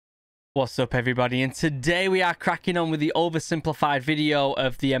What's up, everybody? And today we are cracking on with the oversimplified video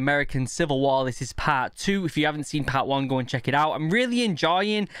of the American Civil War. This is part 2. If you haven't seen part 1, go and check it out. I'm really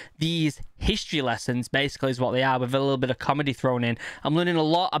enjoying these history lessons, basically is what they are, with a little bit of comedy thrown in. I'm learning a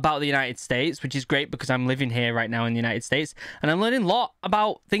lot about the United States, which is great because I'm living here right now in the United States. And I'm learning a lot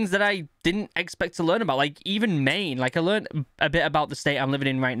about things that I didn't expect to learn about, like even Maine. Like, I learned a bit about the state I'm living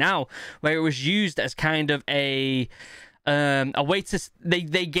in right now, where it was used as kind of a way to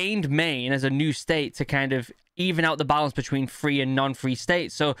they gained Maine as a new state to kind of even out the balance between free and non-free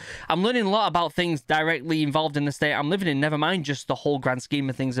states. So I'm learning a lot about things directly involved in the state I'm living in, never mind just the whole grand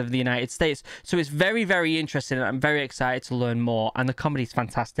scheme of things of the United States. So it's very, very interesting, and I'm very excited to learn more, and the comedy's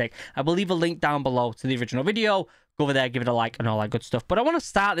fantastic. I will leave a link down below to the original video. Go over there, give it a like and all that good stuff. But I want to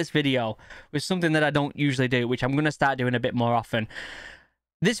start this video with something that I don't usually do, which I'm going to start doing a bit more often.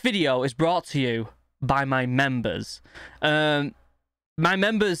 This video is brought to you by my members. My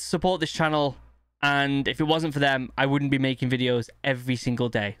members support this channel, and if it wasn't for them, I wouldn't be making videos every single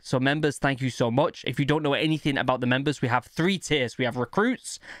day. So members, thank you so much. If you don't know anything about the members, we have 3 tiers. We have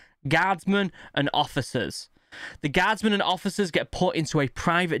recruits, guardsmen, and officers. The guardsmen and officers get put into a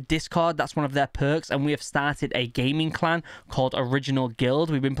private Discord. That's one of their perks, and we have started a gaming clan called Original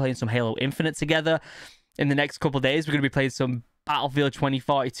Guild. We've been playing some Halo Infinite together. In the next couple of days, we're going to be playing some Battlefield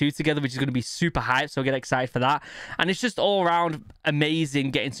 2042 together, which is going to be super hyped, so get excited for that. And it's just all around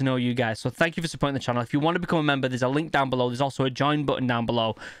amazing getting to know you guys. So thank you for supporting the channel. If you want to become a member, there's a link down below. There's also a join button down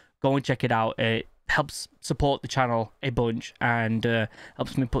below. Go and check it out. It helps support the channel a bunch, and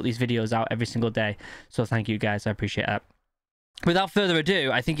helps me put these videos out every single day. So thank you guys, I appreciate that. Without further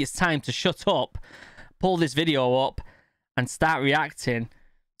ado, I think it's time to shut up, pull this video up, and start reacting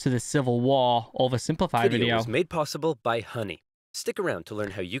to the Civil War oversimplified video. Was made possible by Honey. Stick around to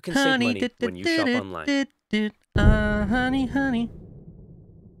learn how you can save money when you shop online. Honey.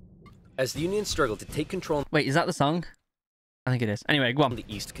 As the Union struggled to take control... Wait, is that the song? I think it is. Anyway, go on. The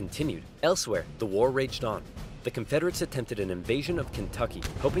East continued. Elsewhere, the war raged on. The Confederates attempted an invasion of Kentucky,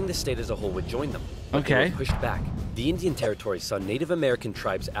 hoping the state as a whole would join them. But they were pushed back. The Indian Territory saw Native American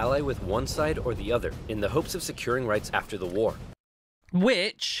tribes ally with one side or the other in the hopes of securing rights after the war.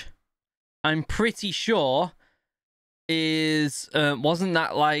 Which, I'm pretty sure, is wasn't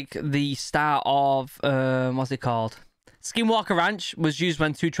that like the start of what's it called? Skinwalker Ranch was used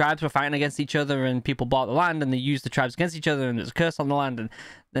when 2 tribes were fighting against each other, and people bought the land, and they used the tribes against each other, and there's a curse on the land, and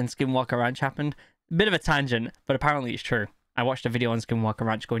then Skinwalker Ranch happened. Bit of a tangent, but apparently it's true. I watched a video on Skinwalker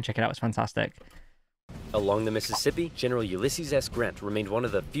Ranch. Go and check it out. It's fantastic. Along the Mississippi, General Ulysses S. Grant remained one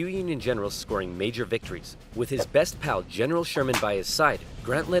of the few Union generals scoring major victories. With his best pal, General Sherman, by his side,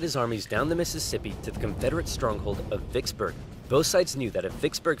 Grant led his armies down the Mississippi to the Confederate stronghold of Vicksburg. Both sides knew that if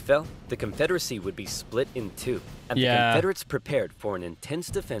Vicksburg fell, the Confederacy would be split in 2, and the Confederates prepared for an intense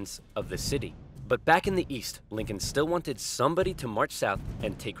defense of the city. But back in the East, Lincoln still wanted somebody to march south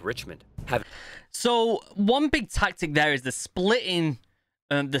and take Richmond. So one big tactic there is the splitting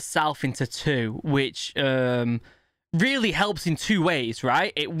the South into 2, which really helps in 2 ways,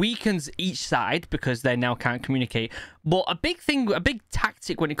 right? It weakens each side because they now can't communicate. But a big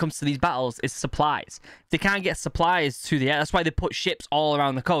tactic when it comes to these battles is supplies. If they can't get supplies to the air, that's why they put ships all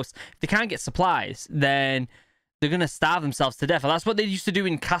around the coast. If they can't get supplies, then they're going to starve themselves to death. And that's what they used to do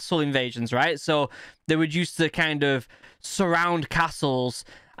in castle invasions, right? So they would used to kind of surround castles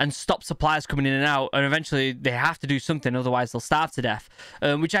and stop supplies coming in and out, and eventually they have to do something, otherwise they'll starve to death,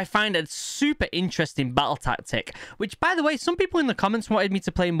 which I find a super interesting battle tactic. Which, by the way, some people in the comments wanted me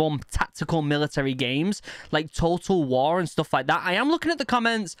to play more tactical military games, like Total War and stuff like that. I am looking at the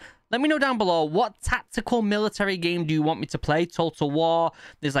comments. Let me know down below, what tactical military game do you want me to play? Total War,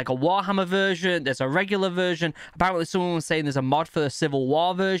 there's like a Warhammer version, there's a regular version. Apparently someone was saying there's a mod for the Civil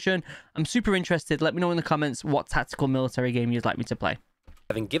War version. I'm super interested. Let me know in the comments what tactical military game you'd like me to play.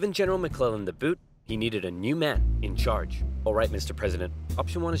 Having given General McClellan the boot, he needed a new man in charge. All right, Mr. President.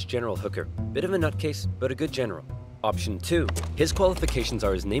 Option 1 is General Hooker. Bit of a nutcase, but a good general. Option 2, his qualifications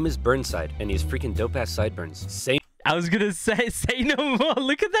are his name is Burnside, and he has freaking dope-ass sideburns. I was gonna say no more.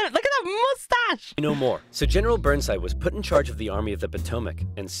 Look at that mustache. No more. So General Burnside was put in charge of the Army of the Potomac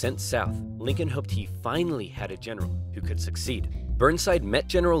and sent south. Lincoln hoped he finally had a general who could succeed. Burnside met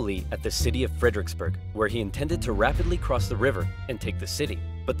General Lee at the city of Fredericksburg, where he intended to rapidly cross the river and take the city.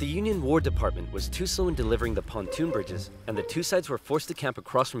 But the Union War Department was too slow in delivering the pontoon bridges, and the 2 sides were forced to camp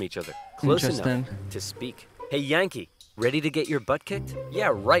across from each other, close enough to speak. Hey, Yankee, ready to get your butt kicked?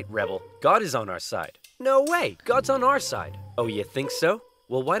 Yeah, right, Rebel. God is on our side. No way, God's on our side. Oh, you think so?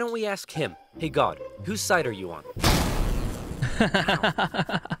 Well, why don't we ask him? Hey, God, whose side are you on?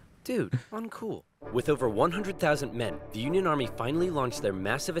 Dude, uncool. With over 100,000 men, the Union Army finally launched their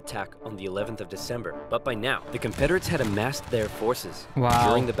massive attack on the 11th of December. But by now, the Confederates had amassed their forces. Wow.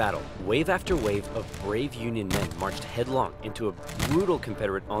 During the battle, wave after wave of brave Union men marched headlong into a brutal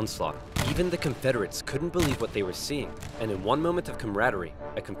Confederate onslaught. Even the Confederates couldn't believe what they were seeing, and in one moment of camaraderie,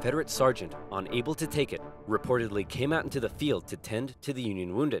 a Confederate sergeant, unable to take it, reportedly came out into the field to tend to the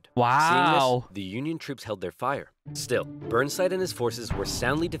Union wounded. Wow. Seeing this, the Union troops held their fire. Still, Burnside and his forces were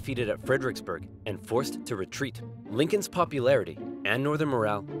soundly defeated at Fredericksburg and forced to retreat. Lincoln's popularity and Northern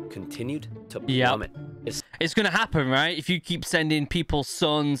morale continued to plummet. It's going to happen, right? If you keep sending people's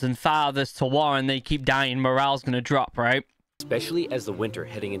sons and fathers to war and they keep dying, morale's going to drop, right? Especially as the winter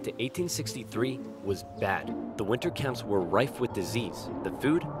heading into 1863 was bad. The winter camps were rife with disease. The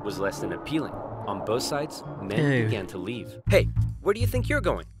food was less than appealing. On both sides, men began to leave. Hey, where do you think you're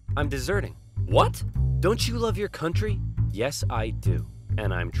going? I'm deserting. What? Don't you love your country? Yes, I do.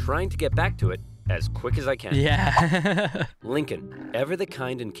 And I'm trying to get back to it as quick as I can. Yeah. Lincoln, ever the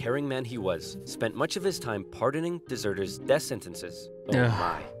kind and caring man he was, spent much of his time pardoning deserters' death sentences. Oh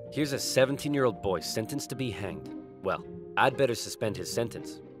my. Here's a 17-year-old boy sentenced to be hanged. Well, I'd better suspend his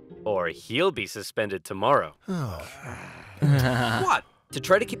sentence. Or he'll be suspended tomorrow. What? To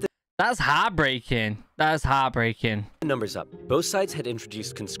try to keep the That's heartbreaking. That's heartbreaking. numbers up, both sides had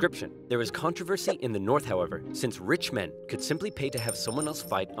introduced conscription. There was controversy in the North, however, since rich men could simply pay to have someone else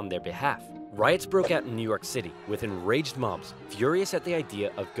fight on their behalf. Riots broke out in New York City, with enraged mobs furious at the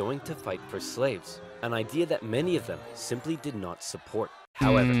idea of going to fight for slaves, an idea that many of them simply did not support.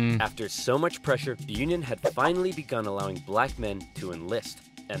 However, after so much pressure, the Union had finally begun allowing black men to enlist,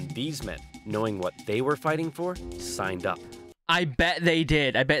 and these men, knowing what they were fighting for, signed up. I bet they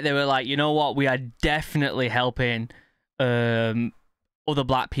did. I bet they were like, you know what? We are definitely helping other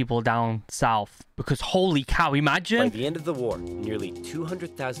black people down south. Because holy cow, imagine. By the end of the war, nearly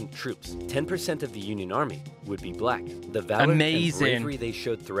 200,000 troops, 10% of the Union Army, would be black. The valor and bravery they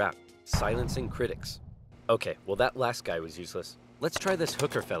showed throughout, silencing critics. Okay, well that last guy was useless. Let's try this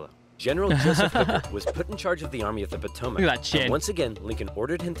Hooker fellow. General Joseph Hooker was put in charge of the Army of the Potomac. Look at that chin. And once again, Lincoln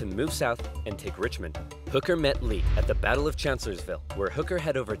ordered him to move south and take Richmond. Hooker met Lee at the Battle of Chancellorsville, where Hooker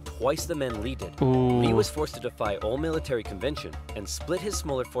had over twice the men Lee did. Lee was forced to defy all military convention and split his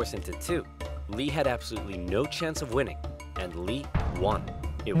smaller force into two. Lee had absolutely no chance of winning, and Lee won.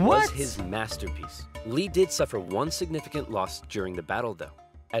 It was his masterpiece. Lee did suffer one significant loss during the battle, though.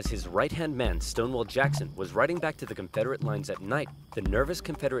 As his right-hand man, Stonewall Jackson, was riding back to the Confederate lines at night, the nervous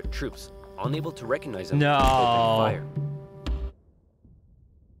Confederate troops, unable to recognize him, opened fire.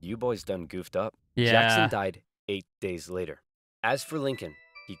 You boys done goofed up. Jackson died 8 days later. As for Lincoln,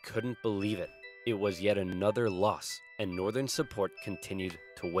 he couldn't believe it. It was yet another loss, and Northern support continued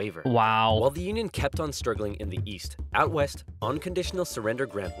to waver. Wow. While the Union kept on struggling in the East, out west, unconditional surrender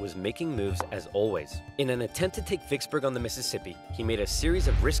Grant was making moves as always. In an attempt to take Vicksburg on the Mississippi, he made a series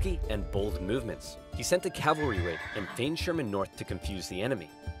of risky and bold movements. He sent a cavalry raid and feigned Sherman north to confuse the enemy.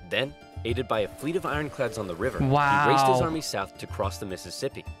 Then, aided by a fleet of ironclads on the river, he raced his army south to cross the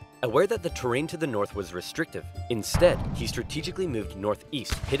Mississippi. Aware that the terrain to the north was restrictive, instead, he strategically moved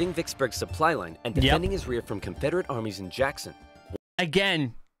northeast, hitting Vicksburg's supply line and defending his rear from Confederate armies in Jackson.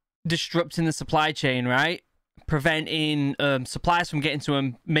 Again, disrupting the supply chain, right? Preventing supplies from getting to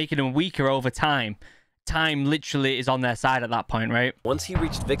him, making them weaker over time. Time literally is on their side at that point, right? Once he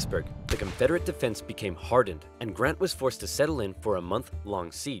reached Vicksburg, the Confederate defense became hardened, and Grant was forced to settle in for a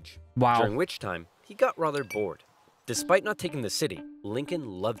month-long siege. During which time, he got rather bored. Despite not taking the city, Lincoln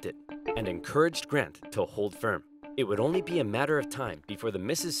loved it and encouraged Grant to hold firm. It would only be a matter of time before the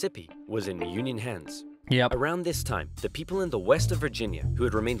Mississippi was in Union hands. Around this time, the people in the west of Virginia, who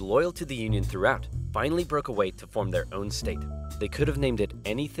had remained loyal to the Union throughout, finally broke away to form their own state. They could have named it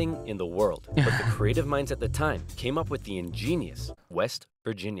anything in the world, but the creative minds at the time came up with the ingenious West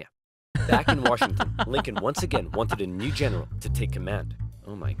Virginia. Back in Washington, Lincoln once again wanted a new general to take command.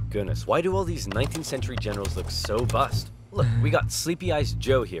 Oh my goodness, why do all these 19th century generals look so bust? Look, we got Sleepy Eyes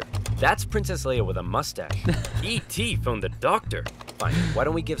Joe here. That's Princess Leia with a mustache. E.T. phoned the doctor. Fine, why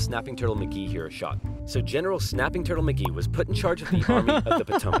don't we give Snapping Turtle McGee here a shot? So General Snapping Turtle McGee was put in charge of the Army of the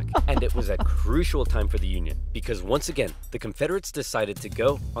Potomac, and it was a crucial time for the Union, because once again, the Confederates decided to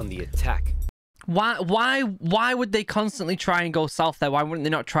go on the attack. Why would they constantly try and go south there? Why wouldn't they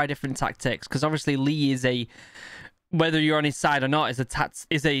not try different tactics? Because obviously Lee is a, whether you're on his side or not,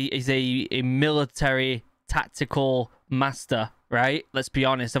 is a military tactical master, right? Let's be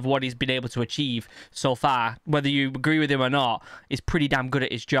honest, of what he's been able to achieve so far. Whether you agree with him or not, he's pretty damn good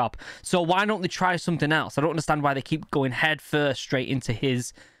at his job. So why don't they try something else? I don't understand why they keep going head first straight into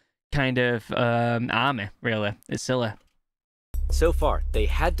his kind of army, really. It's silly. So far, they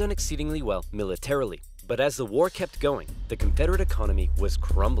had done exceedingly well militarily. But as the war kept going, the Confederate economy was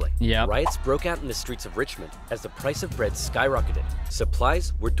crumbling. Yep. Riots broke out in the streets of Richmond as the price of bread skyrocketed.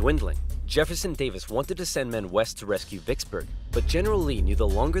 Supplies were dwindling. Jefferson Davis wanted to send men west to rescue Vicksburg, but General Lee knew the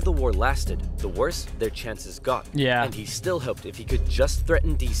longer the war lasted, the worse their chances got. Yeah. And he still hoped if he could just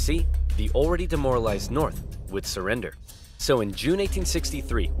threaten D.C., the already demoralized North would surrender. So in June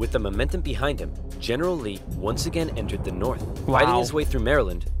 1863, with the momentum behind him, General Lee once again entered the North, fighting his way through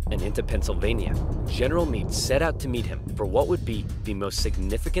Maryland and into Pennsylvania. General Meade set out to meet him for what would be the most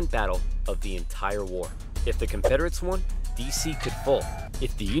significant battle of the entire war. If the Confederates won, D.C. could fall.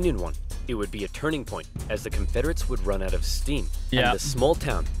 If the Union won, it would be a turning point, as the Confederates would run out of steam. And the small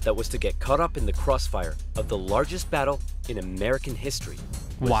town that was to get caught up in the crossfire of the largest battle in American history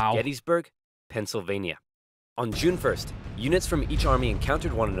was Gettysburg, Pennsylvania. On June 1st, units from each army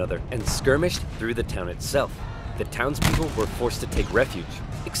encountered one another and skirmished through the town itself. The townspeople were forced to take refuge,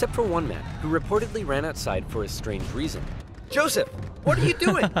 except for one man who reportedly ran outside for a strange reason. "Joseph, what are you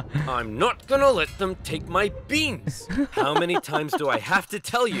doing?" "I'm not gonna let them take my beans." "How many times do I have to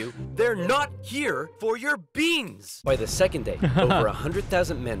tell you they're not here for your beans?" By the second day, over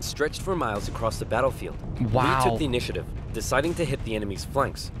 100,000 men stretched for miles across the battlefield. Lee took the initiative, deciding to hit the enemy's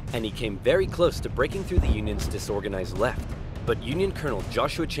flanks, and he came very close to breaking through the Union's disorganized left. But Union Colonel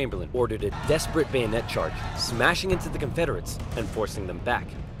Joshua Chamberlain ordered a desperate bayonet charge, smashing into the Confederates and forcing them back.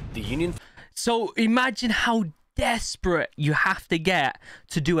 The Union... So imagine how desperate you have to get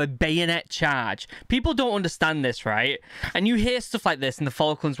to do a bayonet charge. People don't understand this, right? And you hear stuff like this in the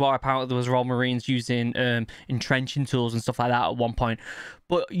Falklands War. Apparently there was Royal Marines using entrenching tools and stuff like that at one point.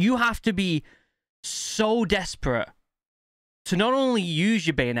 But you have to be so desperate to not only use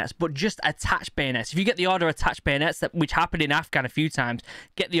your bayonets, but just attach bayonets. If you get the order attach bayonets, which happened in Afghan a few times,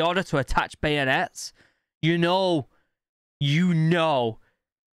 get the order to attach bayonets, you know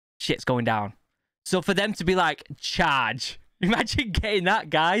shit's going down. So for them to be like, charge. Imagine getting that,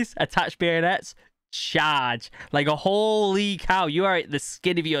 guys. Attach bayonets, charge. Like a holy cow. You are at the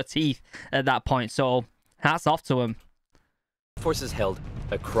skin of your teeth at that point. So hats off to them. Forces held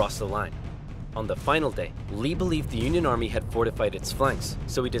across the line. On the final day, Lee believed the Union Army had fortified its flanks,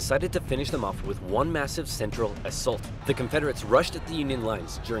 so he decided to finish them off with one massive central assault. The Confederates rushed at the Union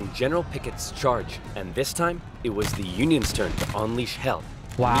lines during General Pickett's charge, and this time, it was the Union's turn to unleash hell.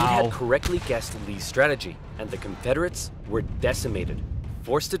 Wow. Meade had correctly guessed Lee's strategy, and the Confederates were decimated,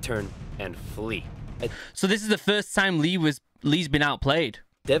 forced to turn and flee. So this is the first time Lee's been outplayed.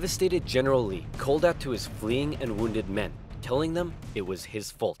 Devastated General Lee called out to his fleeing and wounded men, telling them it was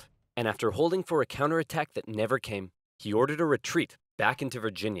his fault. And after holding for a counterattack that never came, he ordered a retreat back into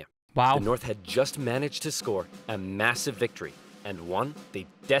Virginia. Wow. The North had just managed to score a massive victory, and one they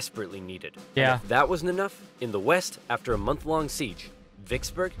desperately needed. Yeah. And if that wasn't enough, in the West, after a month-long siege,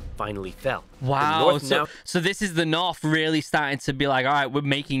 Vicksburg finally fell. Wow. So this is the North really starting to be like, all right, we're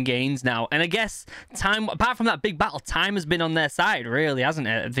making gains now. And I guess time, apart from that big battle, time has been on their side, really, hasn't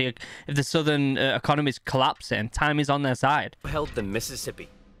it? If the Southern economy is collapsing, time is on their side. Held the Mississippi.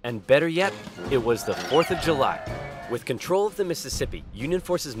 And better yet, it was the 4th of July. With control of the Mississippi, Union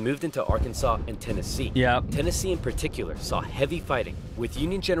forces moved into Arkansas and Tennessee. Tennessee in particular saw heavy fighting, with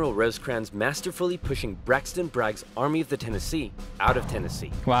Union General Rosecrans masterfully pushing Braxton Bragg's Army of the Tennessee out of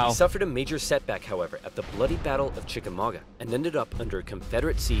Tennessee. Wow. He suffered a major setback, however, at the bloody Battle of Chickamauga, and ended up under a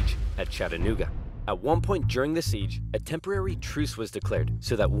Confederate siege at Chattanooga. At one point during the siege, a temporary truce was declared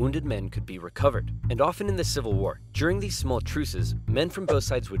so that wounded men could be recovered. And often in the Civil War, during these small truces, men from both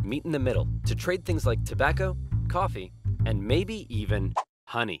sides would meet in the middle to trade things like tobacco, coffee, and maybe even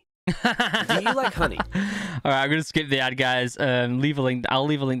honey. Do you like honey? All right, I'm going to skip the ad, guys. Leave a link. I'll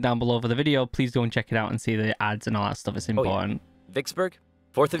leave a link down below for the video. Please go and check it out and see the ads and all that stuff. It's important. Vicksburg,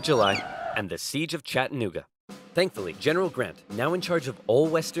 4th of July, and the Siege of Chattanooga. Thankfully, General Grant, now in charge of all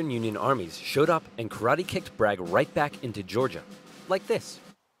Western Union armies, showed up and karate-kicked Bragg right back into Georgia. Like this.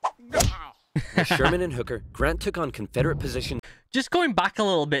 With Sherman and Hooker, Grant took on Confederate position. Just going back a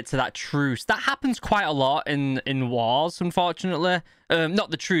little bit to that truce, that happens quite a lot in wars, unfortunately.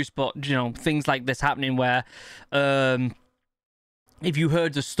 Not the truce, but, you know, things like this happening where... if you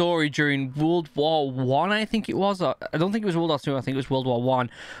heard the story during World War One, I think it was. I don't think it was World War Two. I think it was World War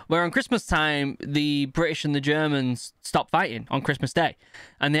One, where on Christmas time the British and the Germans stopped fighting on Christmas Day,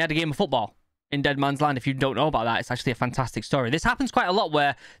 and they had a game of football in Dead Man's Land. If you don't know about that, it's actually a fantastic story. This happens quite a lot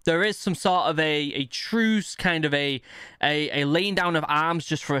where there is some sort of a truce, kind of a laying down of arms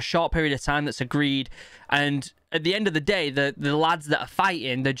just for a short period of time that's agreed, and at the end of the day, the lads that are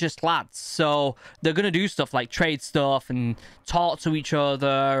fighting, they're just lads. So they're going to do stuff like trade stuff and talk to each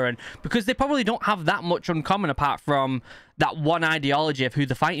other. And because they probably don't have that much in common apart from that one ideology of who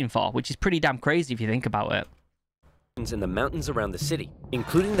they're fighting for, which is pretty damn crazy if you think about it. In the mountains around the city,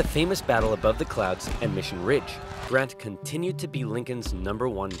 including the famous battle above the clouds and Mission Ridge, Grant continued to be Lincoln's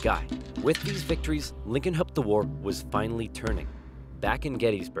 #1 guy. With these victories, Lincoln hoped the war was finally turning. Back in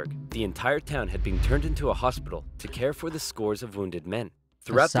Gettysburg, the entire town had been turned into a hospital to care for the scores of wounded men.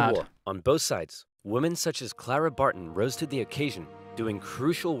 Throughout the war, on both sides, women such as Clara Barton rose to the occasion, doing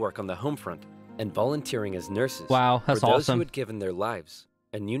crucial work on the home front and volunteering as nurses. Wow, that's for those awesome. who had given their lives.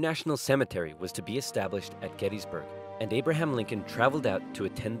 A new national cemetery was to be established at Gettysburg, and Abraham Lincoln traveled out to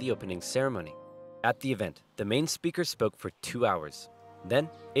attend the opening ceremony. At the event, the main speaker spoke for 2 hours. Then,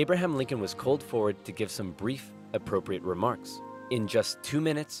 Abraham Lincoln was called forward to give some brief, appropriate remarks. In just 2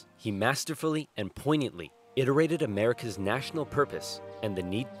 minutes, he masterfully and poignantly iterated America's national purpose and the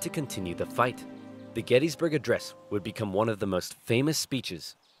need to continue the fight. The Gettysburg Address would become one of the most famous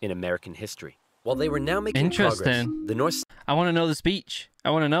speeches in American history. While they were now making progress, the North... I want to know the speech.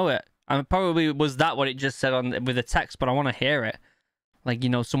 I want to know it. Probably was that what it just said on with the text, but I want to hear it. Like, you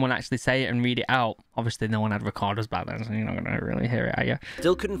know, someone actually say it and read it out. Obviously, no one had recorders back then, so you're not going to really hear it, are you?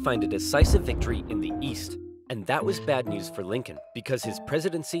 Still couldn't find a decisive victory in the East. And that was bad news for Lincoln, because his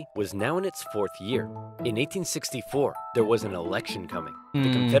presidency was now in its 4th year. In 1864, there was an election coming. The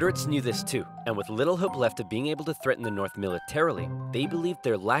Confederates knew this too, and with little hope left of being able to threaten the North militarily, they believed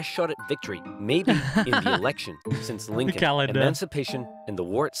their last shot at victory may be in the election, since Lincoln, emancipation, and the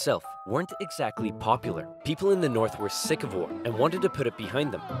war itself weren't exactly popular. People in the North were sick of war and wanted to put it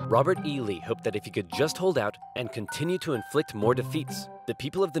behind them. Robert E. Lee hoped that if he could just hold out and continue to inflict more defeats, the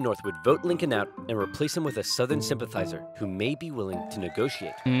people of the North would vote Lincoln out and replace him with a Southern sympathizer who may be willing to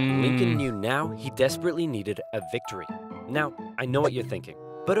negotiate. Lincoln knew now he desperately needed a victory. Now, I know what you're thinking,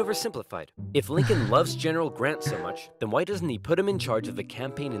 but oversimplified. If Lincoln loves General Grant so much, then why doesn't he put him in charge of the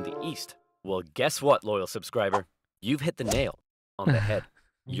campaign in the East? Well, guess what, loyal subscriber? You've hit the nail on the head.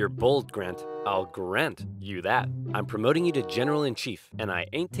 You're bold, Grant. I'll grant you that. I'm promoting you to General-in-Chief, and I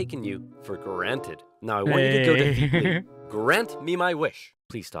ain't taking you for granted. Now, I want you to go defeat Lee. Grant me my wish.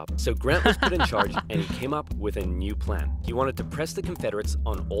 Please stop. So Grant was put in charge, and he came up with a new plan. He wanted to press the Confederates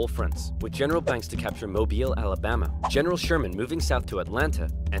on all fronts, with General Banks to capture Mobile, Alabama, General Sherman moving south to Atlanta,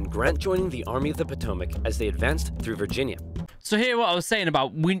 and Grant joining the Army of the Potomac as they advanced through Virginia. So here what I was saying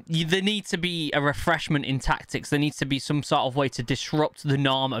about there needs to be a refreshment in tactics. There needs to be some sort of way to disrupt the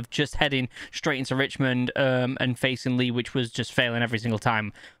norm of just heading straight into Richmond and facing Lee, which was just failing every single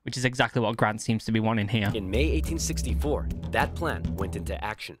time, which is exactly what Grant seems to be wanting here. In May 1864, that plan went into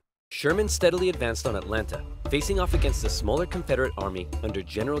action. Sherman steadily advanced on Atlanta, facing off against the smaller Confederate army under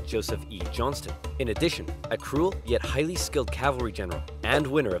General Joseph E. Johnston. In addition, a cruel yet highly skilled cavalry general and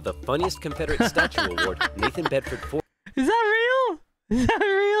winner of the funniest Confederate statue award, Nathan Bedford Forrest. Is that real? Is that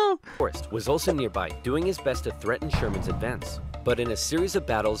real? Forrest was also nearby, doing his best to threaten Sherman's advance. But in a series of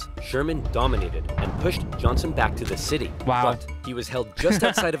battles, Sherman dominated and pushed Johnson back to the city. Wow. But he was held just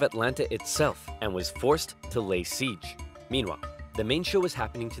outside of Atlanta itself and was forced to lay siege. Meanwhile, the main show was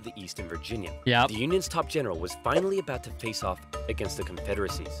happening to the east in Virginia. Yep. The Union's top general was finally about to face off against the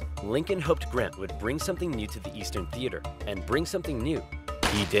Confederacies. Lincoln hoped Grant would bring something new to the Eastern Theater, and bring something new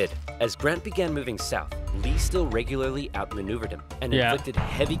he did. As Grant began moving south, Lee still regularly outmaneuvered him and inflicted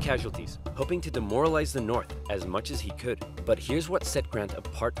heavy casualties, hoping to demoralize the North as much as he could. But here's what set Grant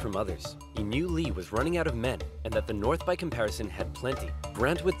apart from others. He knew Lee was running out of men and that the North by comparison had plenty.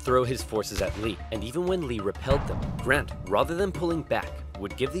 Grant would throw his forces at Lee, and even when Lee repelled them, Grant, rather than pulling back,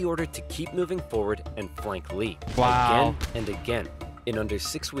 would give the order to keep moving forward and flank Lee. Wow. Again and again. In under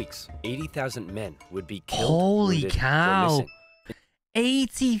 6 weeks, 80,000 men would be killed, Holy wounded, or cow. missing.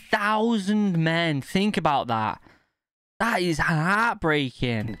 80,000 men. Think about that. That is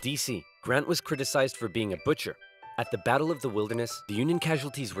heartbreaking. In D.C., Grant was criticized for being a butcher. At the Battle of the Wilderness, the Union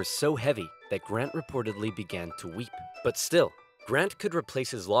casualties were so heavy that Grant reportedly began to weep. But still, Grant could replace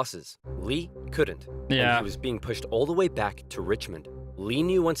his losses. Lee couldn't. Yeah. And he was being pushed all the way back to Richmond. Lee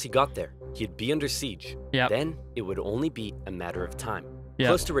knew once he got there, he'd be under siege. Yep. Then, it would only be a matter of time. Yep.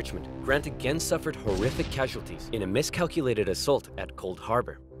 Close to Richmond, Grant again suffered horrific casualties in a miscalculated assault at Cold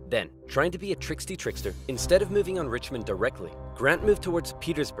Harbor. Then, trying to be a trickster, instead of moving on Richmond directly, Grant moved towards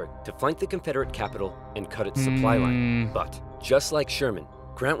Petersburg to flank the Confederate capital and cut its supply line. But, just like Sherman,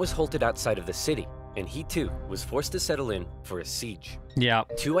 Grant was halted outside of the city, and he too was forced to settle in for a siege. Yeah.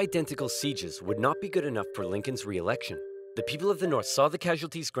 2 identical sieges would not be good enough for Lincoln's re-election. The people of the North saw the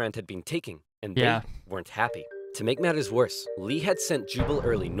casualties Grant had been taking, and they weren't happy. To make matters worse, Lee had sent Jubal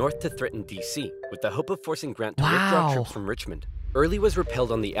Early north to threaten D.C. with the hope of forcing Grant to withdraw troops from Richmond. Early was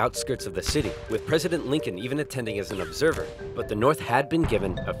repelled on the outskirts of the city, with President Lincoln even attending as an observer, but the North had been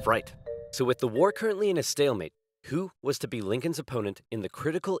given a fright. So with the war currently in a stalemate, who was to be Lincoln's opponent in the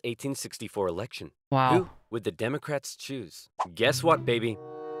critical 1864 election? Wow. Who would the Democrats choose? Guess what, baby?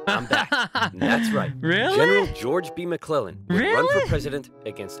 I'm back. That's right. Really? General George B. McClellan would run Really? for president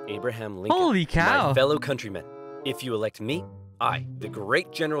against Abraham Lincoln. Holy cow. My fellow countrymen, if you elect me, I, the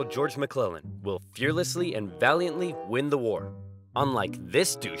great General George McClellan, will fearlessly and valiantly win the war. Unlike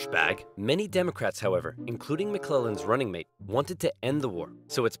this douchebag, many Democrats, however, including McClellan's running mate, wanted to end the war.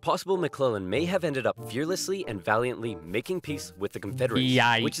 So it's possible McClellan may have ended up fearlessly and valiantly making peace with the Confederates,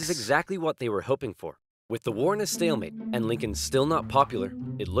 Yikes. which is exactly what they were hoping for. With the war in a stalemate and Lincoln still not popular,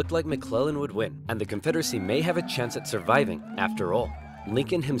 it looked like McClellan would win, and the Confederacy may have a chance at surviving after all.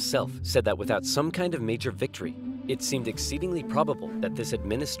 Lincoln himself said that without some kind of major victory, it seemed exceedingly probable that this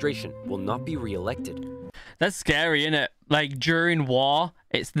administration will not be re-elected. That's scary, isn't it? Like, during war,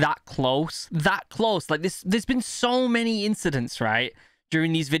 it's that close. That close. Like, there's been so many incidents, right,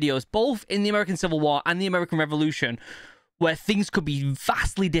 during these videos, both in the American Civil War and the American Revolution, where things could be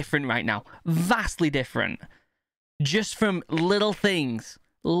vastly different right now. Vastly different. Just from little things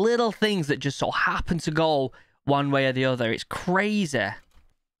that just so happen to go one way or the other. It's crazy.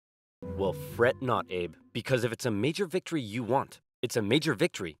 Well, fret not, Abe, because if it's a major victory you want, it's a major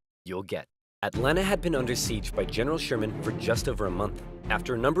victory you'll get. Atlanta had been under siege by General Sherman for just over a month.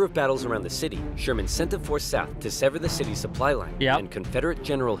 After a number of battles around the city, Sherman sent a force south to sever the city's supply line, and Confederate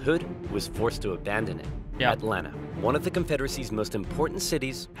General Hood was forced to abandon it. Atlanta, one of the Confederacy's most important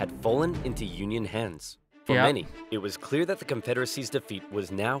cities, had fallen into Union hands. For many, it was clear that the Confederacy's defeat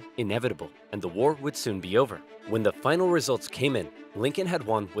was now inevitable, and the war would soon be over. When the final results came in, Lincoln had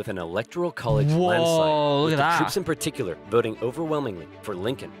won with an electoral college landslide, with the troops in particular voting overwhelmingly for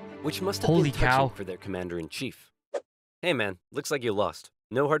Lincoln, which must have been touching for their commander-in-chief. Hey man, looks like you lost.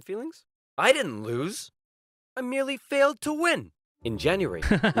 No hard feelings? I didn't lose. I merely failed to win. In January,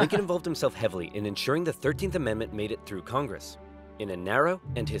 Lincoln involved himself heavily in ensuring the 13th Amendment made it through Congress. In a narrow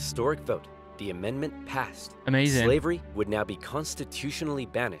and historic vote, the amendment passed. Amazing. Slavery would now be constitutionally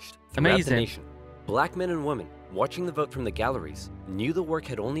banished throughout the nation. Black men and women, watching the vote from the galleries, knew the work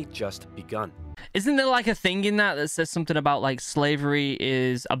had only just begun. Isn't there like a thing in that says something about like slavery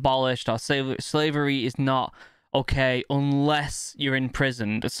is abolished or slavery is not okay unless you're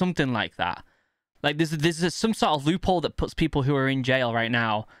imprisoned or something like that? Like there's some sort of loophole that puts people who are in jail right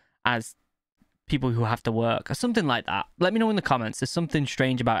now as people who have to work or something like that. Let me know in the comments. There's something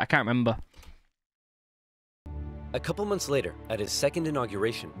strange about it. I can't remember. A couple months later, at his second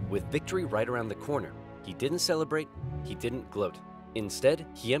inauguration, with victory right around the corner, he didn't celebrate, he didn't gloat. Instead,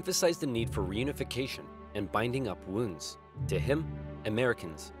 he emphasized the need for reunification and binding up wounds. To him,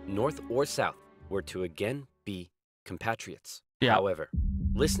 Americans, North or South, were to again be compatriots. However,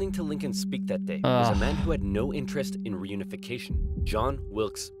 listening to Lincoln speak that day was a man who had no interest in reunification. John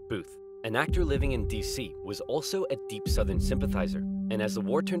Wilkes Booth, an actor living in D.C., was also a deep Southern sympathizer. And as the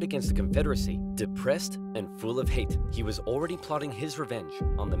war turned against the Confederacy, depressed and full of hate, he was already plotting his revenge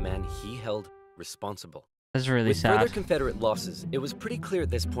on the man he held responsible. That's really sad. With further Confederate losses, it was pretty clear at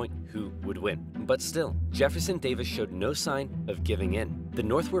this point who would win. But still, Jefferson Davis showed no sign of giving in. The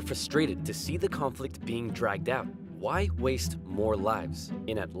North were frustrated to see the conflict being dragged out. Why waste more lives?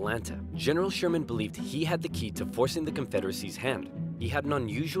 In Atlanta, General Sherman believed he had the key to forcing the Confederacy's hand. He had an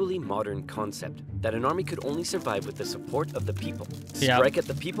unusually modern concept that an army could only survive with the support of the people. Strike at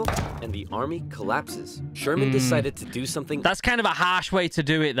the people, and the army collapses. Sherman decided to do something. That's kind of a harsh way to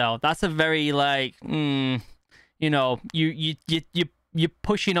do it, though. That's a very like, you know, you're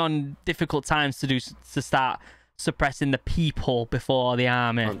pushing on difficult times to start suppressing the people before the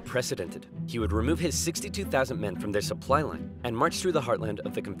army. Unprecedented. He would remove his 62,000 men from their supply line and march through the heartland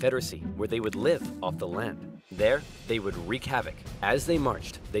of the Confederacy, where they would live off the land. There, they would wreak havoc. As they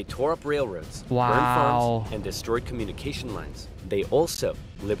marched, they tore up railroads, burned farms, and destroyed communication lines. They also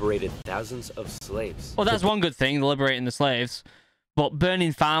liberated thousands of slaves. Well, that's one good thing, liberating the slaves. But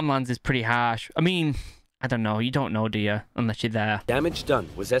burning farmlands is pretty harsh. I mean, I don't know. You don't know, do you? Unless you're there. Damage done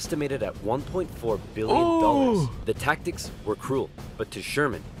was estimated at $1.4 billion. The tactics were cruel, but to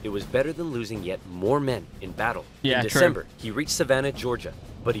Sherman, it was better than losing yet more men in battle. In December, he reached Savannah, Georgia,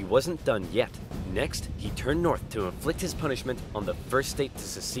 but he wasn't done yet. Next, he turned north to inflict his punishment on the first state to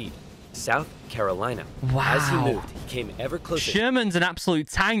secede, South Carolina. As he moved, he came ever closer. Sherman's an absolute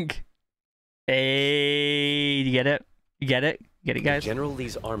tank. Hey, you get it? You get it? Get it, guys? General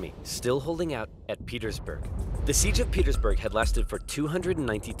Lee's army still holding out at Petersburg. The siege of Petersburg had lasted for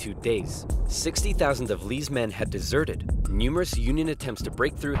 292 days. 60,000 of Lee's men had deserted. Numerous Union attempts to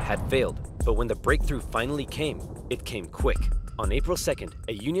break through had failed, but when the breakthrough finally came, it came quick. On April 2nd,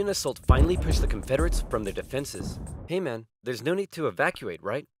 a Union assault finally pushed the Confederates from their defenses. Hey man, there's no need to evacuate,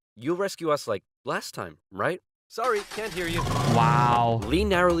 right? You'll rescue us like last time, right? Sorry, can't hear you. Wow. Lee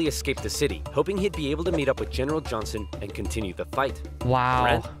narrowly escaped the city, hoping he'd be able to meet up with General Johnson and continue the fight. Wow.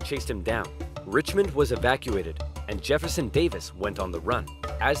 Grant chased him down. Richmond was evacuated, and Jefferson Davis went on the run.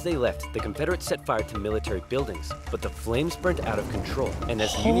 As they left, the Confederates set fire to military buildings, but the flames burnt out of control, and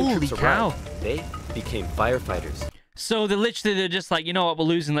as Union troops arrived, they became firefighters. So they're just like, you know what, we're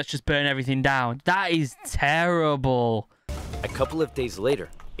losing, let's just burn everything down. That is terrible. A couple of days later,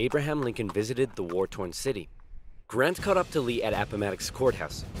 Abraham Lincoln visited the war-torn city. Grant caught up to Lee at Appomattox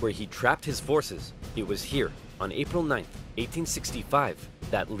Courthouse, where he trapped his forces. It was here, on April 9th, 1865,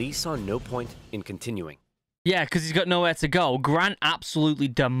 that Lee saw no point in continuing. Yeah, because he's got nowhere to go. Grant absolutely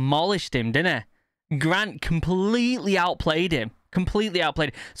demolished him, didn't he? Grant completely outplayed him. Completely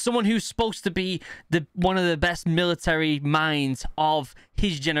outplayed. Someone who's supposed to be one of the best military minds of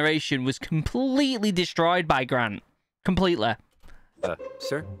his generation was completely destroyed by Grant. Completely.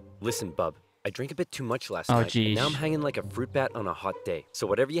 Sir? Listen, bub. I drank a bit too much last night. Geez. Now I'm hanging like a fruit bat on a hot day. So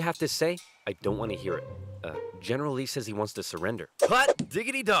whatever you have to say, I don't want to hear it. General Lee says he wants to surrender. Hot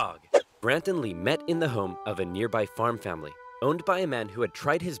diggity dog! Grant and Lee met in the home of a nearby farm family, owned by a man who had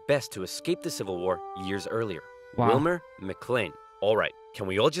tried his best to escape the Civil War years earlier. Wow. Wilmer McLean. All right, can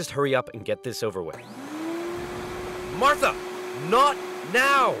we all just hurry up and get this over with? Martha! Not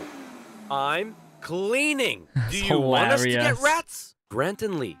now! I'm cleaning! Do you want us to get rats? Grant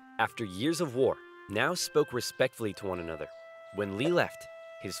and Lee, after years of war, now spoke respectfully to one another. When Lee left,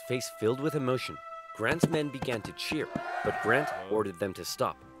 his face filled with emotion, Grant's men began to cheer, but Grant ordered them to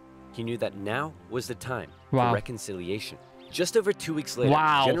stop. He knew that now was the time for reconciliation. Just over 2 weeks later,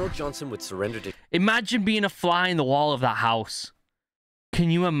 General Johnson would surrender to... Imagine being a fly in the wall of that house.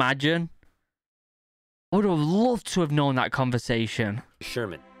 Can you imagine? I would have loved to have known that conversation.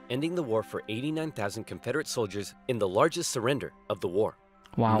 Sherman, ending the war for 89,000 Confederate soldiers in the largest surrender of the war.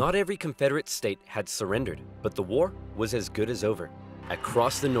 Wow. Not every Confederate state had surrendered, but the war was as good as over.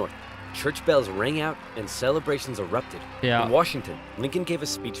 Across the North, church bells rang out and celebrations erupted. Yeah. In Washington, Lincoln gave a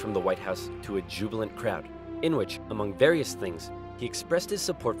speech from the White House to a jubilant crowd, in which, among various things, he expressed his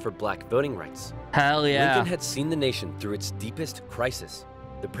support for black voting rights. Hell yeah. Lincoln had seen the nation through its deepest crisis.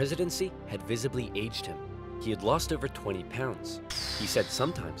 The presidency had visibly aged him. He had lost over 20 pounds. He said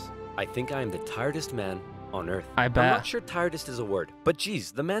sometimes, I think I am the tiredest man on earth. I bet. I'm not sure tiredest is a word, but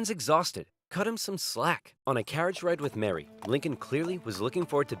geez, the man's exhausted. Cut him some slack. On a carriage ride with Mary, Lincoln clearly was looking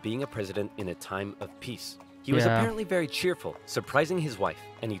forward to being a president in a time of peace. He was apparently very cheerful, surprising his wife,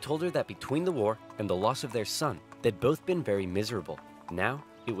 and he told her that between the war and the loss of their son, they'd both been very miserable. Now,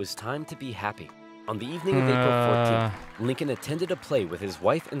 it was time to be happy. On the evening of April 14th, Lincoln attended a play with his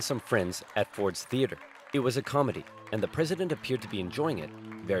wife and some friends at Ford's Theater. It was a comedy, and the president appeared to be enjoying it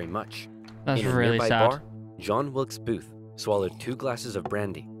very much. That's in a really nearby sad. bar, John Wilkes Booth swallowed 2 glasses of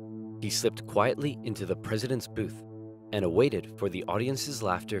brandy. He slipped quietly into the president's booth and awaited for the audience's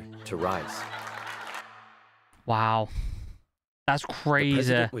laughter to rise. Wow. That's crazy. The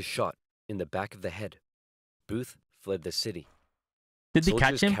president was shot in the back of the head. Booth fled the city. Did they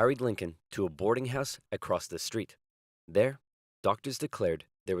catch him? Soldiers carried Lincoln to a boarding house across the street. There, doctors declared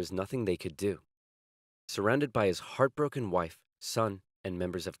there was nothing they could do. Surrounded by his heartbroken wife, son, and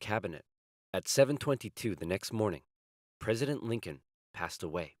members of cabinet, at 7:22 the next morning, President Lincoln passed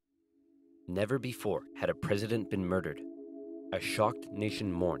away. Never before had a president been murdered. A shocked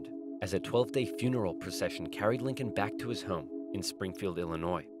nation mourned as a 12-day funeral procession carried Lincoln back to his home in Springfield,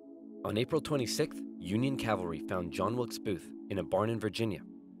 Illinois. On April 26th, Union cavalry found John Wilkes Booth in a barn in Virginia,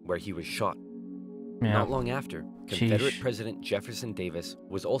 where he was shot. Yeah. Not long after, Confederate President Jefferson Davis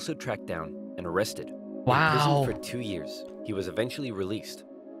was also tracked down and arrested. In prison for 2 years, he was eventually released.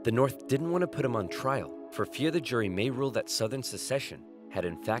 The North didn't want to put him on trial for fear the jury may rule that Southern secession had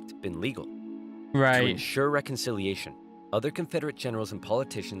in fact been legal. To ensure reconciliation, other Confederate generals and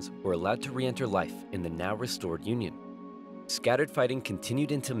politicians were allowed to re-enter life in the now restored Union. Scattered fighting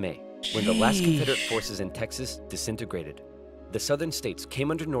continued into May, when the last Confederate forces in Texas disintegrated. The Southern states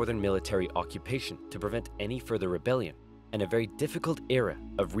came under Northern military occupation to prevent any further rebellion, and a very difficult era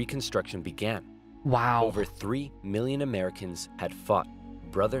of Reconstruction began. Over 3 million Americans had fought,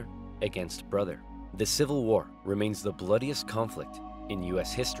 brother against brother. The Civil War remains the bloodiest conflict in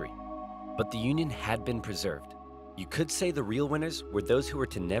U.S. history, but the Union had been preserved. You could say the real winners were those who were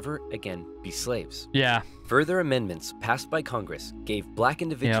to never again be slaves. Further amendments passed by Congress gave black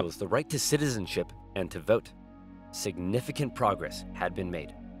individuals the right to citizenship and to vote. significant progress had been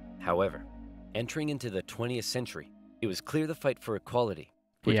made. However, entering into the 20th century, it was clear the fight for equality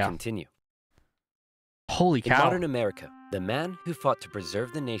would continue. Holy cow. In modern America, the man who fought to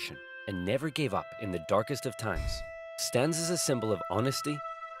preserve the nation and never gave up in the darkest of times stands as a symbol of honesty,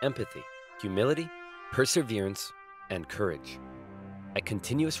 empathy, humility, perseverance, and courage. A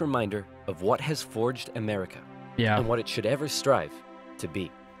continuous reminder of what has forged America and what it should ever strive to be.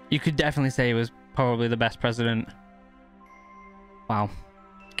 You could definitely say he was probably the best president. Wow.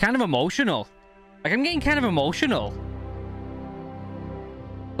 Kind of emotional. Like, I'm getting kind of emotional.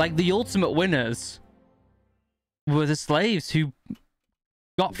 Like, the ultimate winners were the slaves who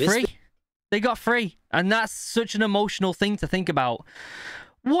got free. They got free. And that's such an emotional thing to think about.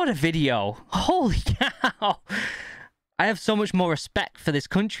 What a video. Holy cow. I have so much more respect for this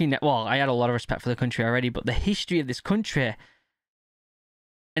country now. Well, I had a lot of respect for the country already, but the history of this country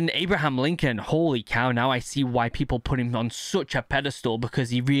and Abraham Lincoln, holy cow, now I see why people put him on such a pedestal, because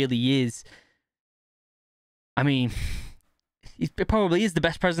he really is. I mean, he probably is the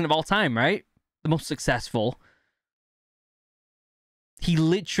best president of all time, right? The most successful. He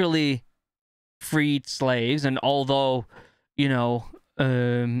literally freed slaves, and although, you know,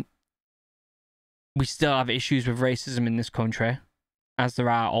 we still have issues with racism in this country, as there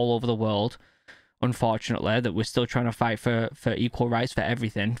are all over the world, unfortunately, that we're still trying to fight for equal rights for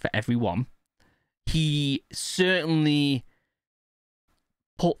everything, for everyone. He certainly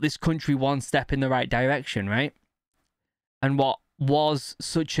put this country one step in the right direction, right? And what was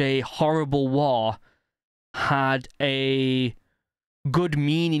such a horrible war had a good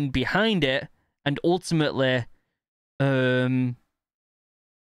meaning behind it, and ultimately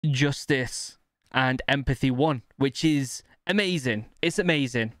justice and empathy won, which is amazing. It's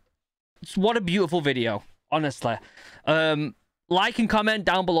amazing. What a beautiful video, honestly. Like and comment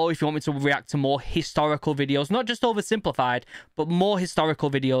down below if you want me to react to more historical videos, not just oversimplified, but more historical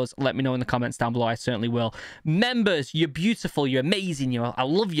videos. Let me know in the comments down below. I certainly will. Members, you're beautiful, you're amazing, I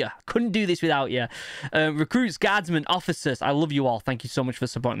love you. Couldn't do this without you. Recruits, guardsmen, officers, I love you all. Thank you so much for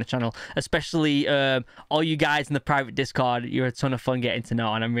supporting the channel, especially all you guys in the private Discord. You're a ton of fun getting to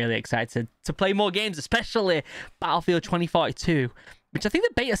know, and I'm really excited to play more games, especially Battlefield 2042, which I think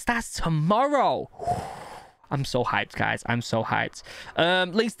the beta starts tomorrow. I'm so hyped, guys. I'm so hyped.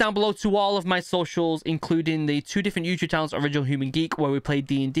 Links down below to all of my socials, including the 2 different YouTube channels, OriginalHuman Geek, where we play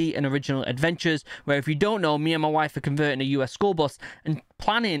D&D, and OriginalAdventures, where, if you don't know, me and my wife are converting a US school bus and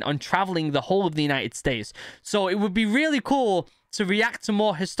planning on traveling the whole of the United States. So it would be really cool to react to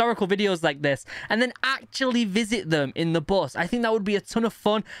more historical videos like this and then actually visit them in the bus. I think that would be a ton of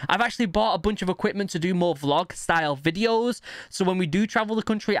fun. I've actually bought a bunch of equipment to do more vlog style videos, so when we do travel the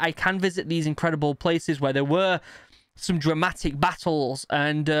country, I can visit these incredible places where there were some dramatic battles,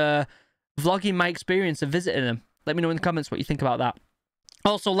 and vlogging my experience of visiting them. Let me know in the comments what you think about that.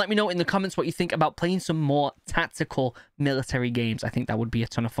 Also, let me know in the comments what you think about playing some more tactical military games. I think that would be a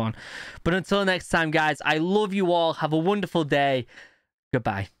ton of fun. But until next time, guys, I love you all. Have a wonderful day.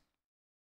 Goodbye.